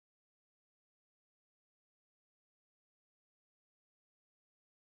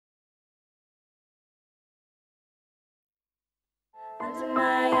Under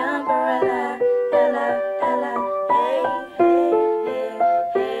my umbrella, Ella, Ella, hey, hey, hey,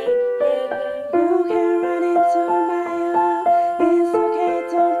 hey, hey, hey. You can run into my arms, it's okay,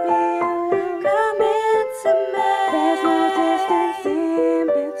 don't be alone. Come into me. There's no distance in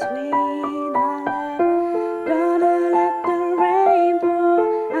between our love. Gonna let the rain pour,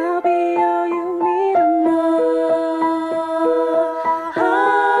 I'll be all you need and more. Oh,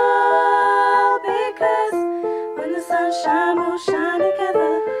 because when the sunshine will shine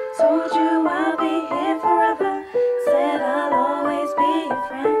together. Told you I'll be here forever. Said I'll always be your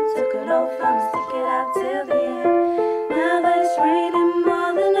friend. Took an oath, I'ma stick it out till the end. Now that it's raining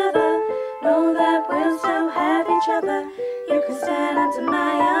more than ever, know that we'll still have each other. You can stand under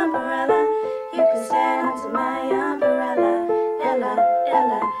my umbrella. You can stand under my umbrella. Ella,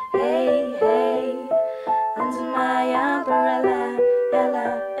 Ella, hey, hey. Under my umbrella. Ella,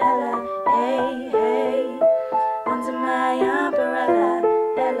 Ella, hey, hey. Under my umbrella.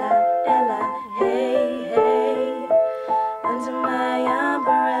 Ella, Ella, hey, hey. Under my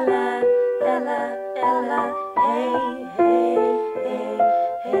umbrella. Ella, Ella, hey, hey, hey,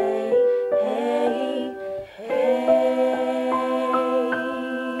 hey, hey, hey.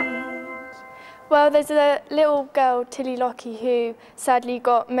 Well, there's a little girl, Tilly Lockey, who sadly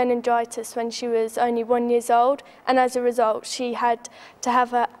got meningitis when she was only 1 year old, and as a result she had to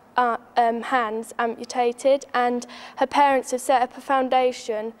have her hands amputated, and her parents have set up a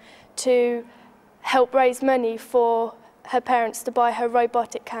foundation to help raise money for her parents to buy her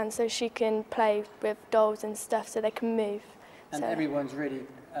robotic hand so she can play with dolls and stuff so they can move. And so everyone's really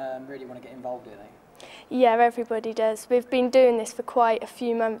want to get involved, do they? Yeah, everybody does. We've been doing this for quite a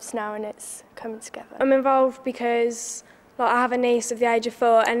few months now and it's coming together. I'm involved because I have a niece of the age of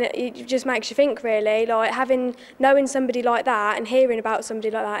 4 and it just makes you think really, knowing somebody like that and hearing about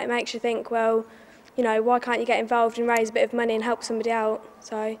somebody like that, it makes you think, well, you know, why can't you get involved and raise a bit of money and help somebody out?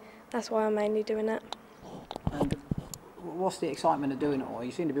 So that's why I'm mainly doing it. And what's the excitement of doing it all?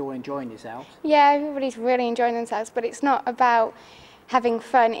 You seem to be all enjoying yourselves. Yeah, everybody's really enjoying themselves, but it's not about having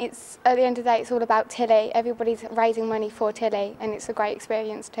fun. It's, at the end of the day, it's all about Tilly. Everybody's raising money for Tilly and it's a great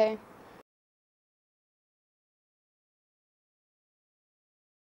experience too.